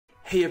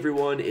Hey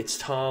everyone, it's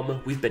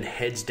Tom. We've been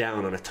heads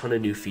down on a ton of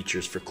new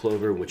features for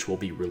Clover, which we'll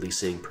be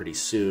releasing pretty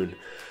soon.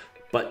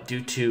 But due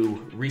to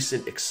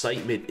recent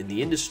excitement in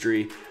the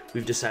industry,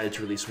 we've decided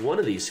to release one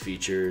of these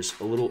features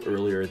a little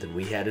earlier than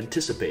we had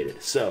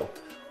anticipated. So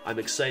I'm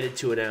excited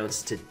to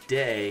announce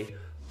today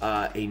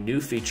a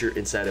new feature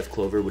inside of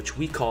Clover, which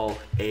we call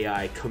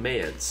AI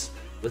Commands.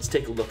 Let's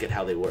take a look at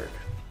how they work.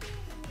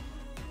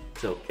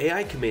 So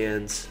AI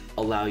Commands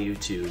allow you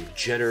to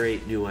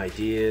generate new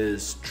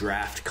ideas,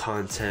 draft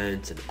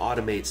content, and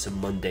automate some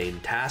mundane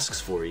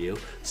tasks for you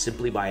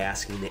simply by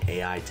asking the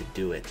AI to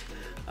do it.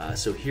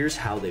 So here's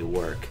how they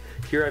work.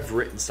 Here I've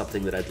written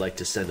something that I'd like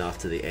to send off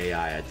to the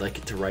AI. I'd like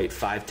it to write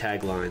 5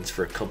 taglines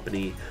for a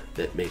company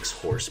that makes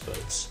horse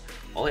boats.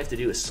 All I have to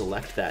do is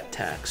select that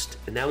text,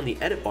 and now in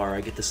the edit bar I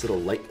get this little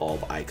light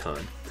bulb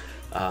icon.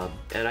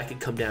 And I can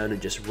come down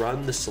and just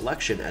run the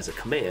selection as a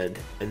command,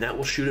 and that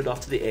will shoot it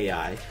off to the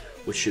AI,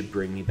 which should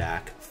bring me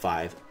back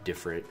 5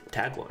 different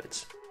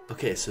taglines.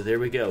 Okay, so there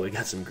we go. We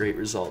got some great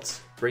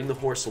results. Bring the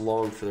horse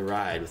along for the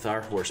ride with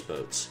our horse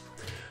boats.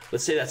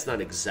 Let's say that's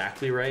not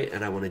exactly right,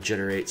 and I want to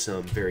generate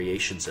some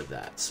variations of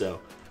that. So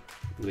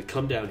I'm going to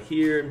come down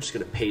here. I'm just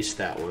going to paste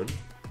that one.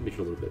 Make it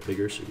a little bit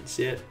bigger so you can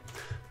see it.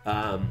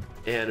 And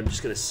I'm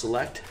just going to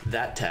select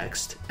that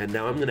text, and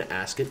now I'm going to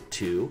ask it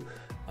to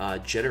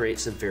generate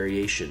some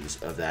variations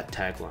of that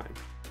tagline.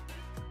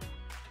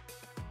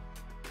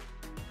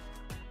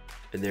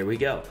 And there we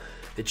go.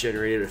 It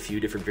generated a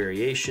few different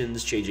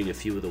variations, changing a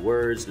few of the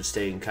words, but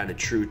staying kind of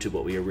true to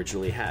what we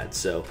originally had.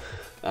 So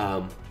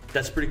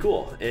that's pretty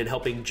cool, and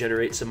helping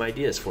generate some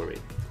ideas for me.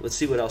 Let's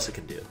see what else it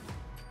can do.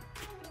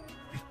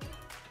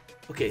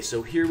 Okay,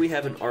 so here we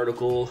have an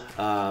article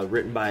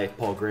written by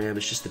Paul Graham.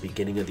 It's just the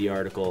beginning of the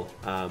article.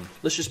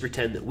 Let's just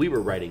pretend that we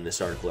were writing this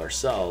article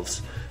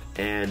ourselves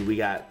and we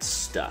got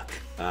stuck.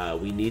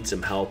 We need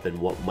some help in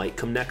what might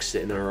come next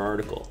in our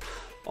article.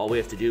 All we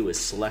have to do is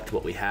select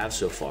what we have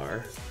so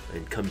far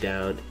and come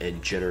down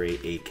and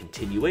generate a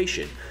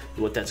continuation.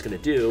 And what that's going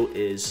to do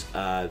is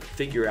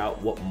figure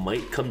out what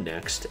might come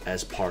next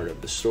as part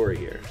of the story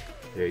here.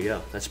 There you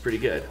go. That's pretty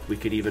good. We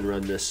could even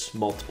run this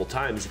multiple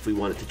times if we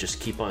wanted to just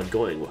keep on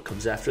going. What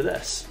comes after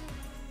this?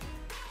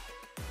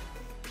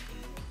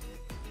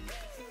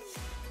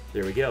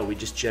 There we go. We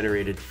just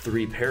generated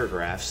 3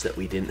 paragraphs that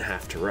we didn't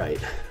have to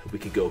write. We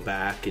could go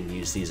back and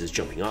use these as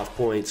jumping off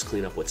points,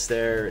 clean up what's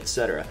there,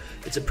 etc.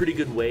 It's a pretty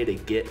good way to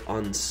get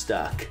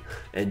unstuck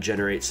and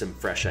generate some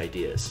fresh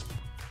ideas.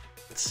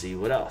 Let's see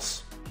what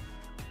else.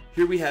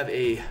 Here we have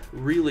a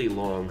really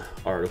long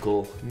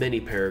article, many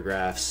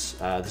paragraphs.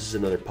 This is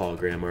another Paul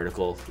Graham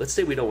article. Let's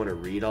say we don't want to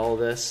read all of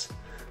this.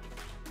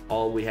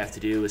 All we have to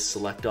do is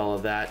select all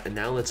of that, and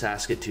now let's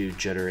ask it to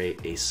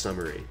generate a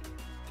summary.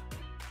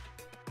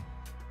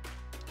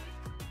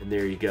 And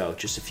there you go,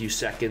 just a few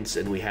seconds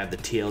and we have the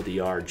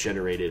TLDR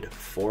generated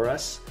for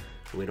us.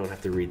 And we don't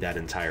have to read that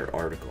entire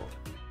article.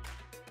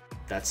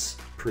 That's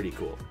pretty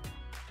cool.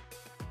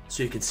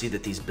 So you can see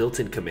that these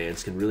built-in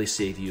commands can really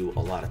save you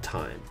a lot of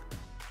time.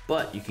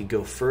 But you can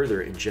go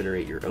further and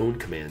generate your own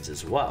commands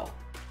as well.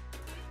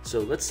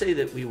 So let's say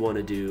that we want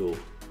to do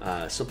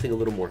something a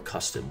little more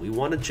custom. We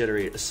want to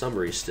generate a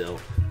summary still,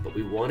 but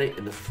we want it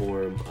in the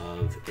form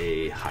of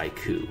a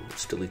haiku.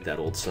 Let's delete that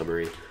old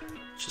summary.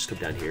 Let's just come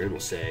down here and we'll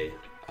say,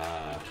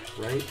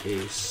 write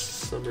a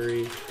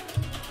summary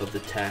of the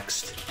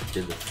text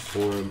in the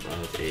form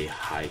of a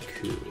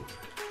haiku.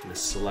 I'm going to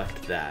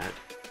select that.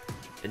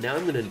 And now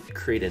I'm going to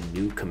create a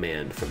new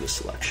command from the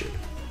selection.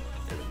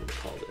 And I'm going to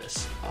call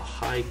this a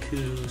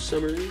haiku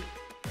summary.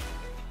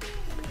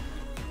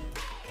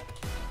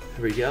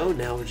 There we go.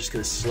 Now we're just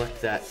going to select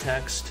that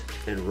text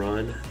and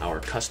run our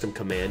custom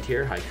command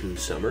here, haiku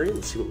summary.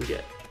 Let's see what we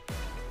get.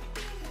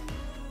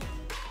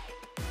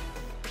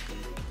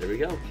 There we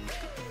go.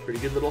 Pretty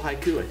good little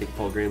haiku. I think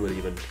Paul Graham would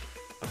even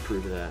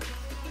approve of that.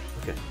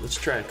 Okay, let's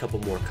try a couple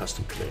more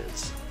custom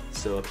commands.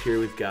 So up here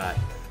we've got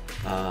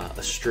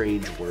a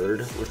strange word.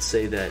 Let's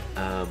say that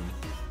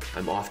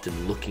I'm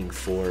often looking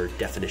for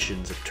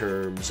definitions of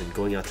terms and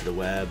going out to the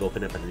web,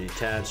 open up a new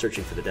tab,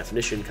 searching for the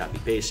definition, copy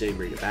pasting,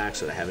 bring it back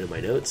so that I have it in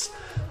my notes.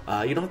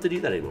 You don't have to do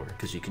that anymore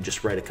because you can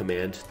just write a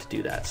command to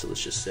do that. So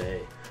let's just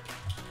say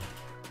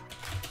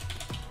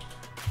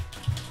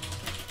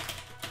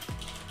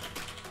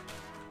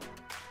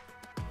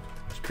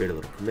create a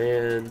little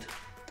command.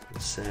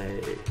 Let's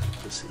say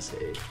this is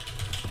a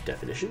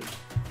definition.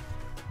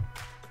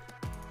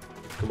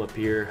 Come up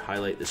here,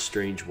 highlight this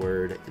strange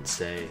word, and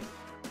say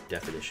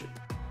definition.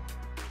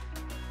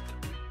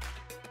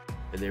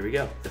 And there we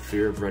go. The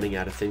fear of running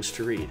out of things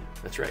to read.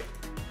 That's right.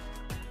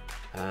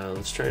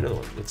 Let's try another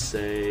one. Let's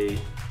say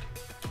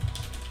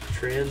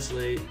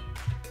translate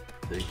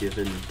the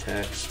given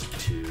text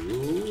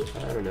to,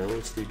 I don't know,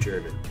 let's do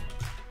German.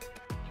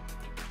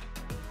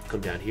 Come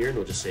down here and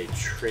we'll just say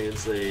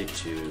translate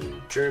to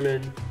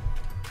German.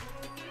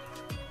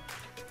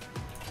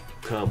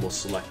 We'll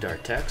select our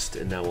text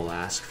and now we'll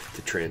ask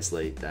to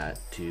translate that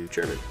to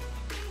German.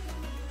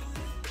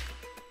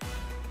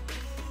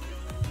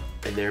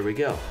 And there we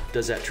go,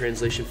 does that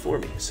translation for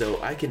me.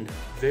 So I can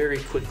very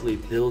quickly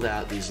build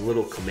out these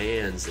little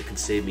commands that can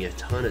save me a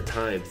ton of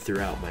time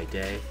throughout my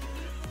day.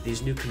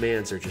 These new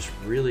commands are just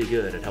really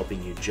good at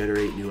helping you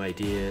generate new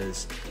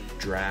ideas,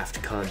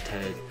 draft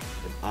content,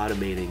 and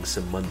automating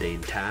some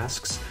mundane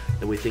tasks.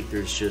 And we think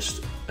there's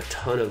just a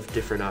ton of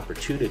different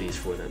opportunities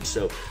for them.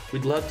 So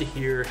we'd love to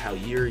hear how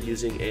you're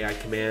using AI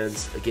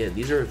commands. Again,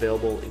 these are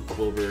available in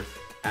Clover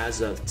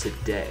as of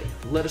today.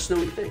 Let us know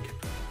what you think.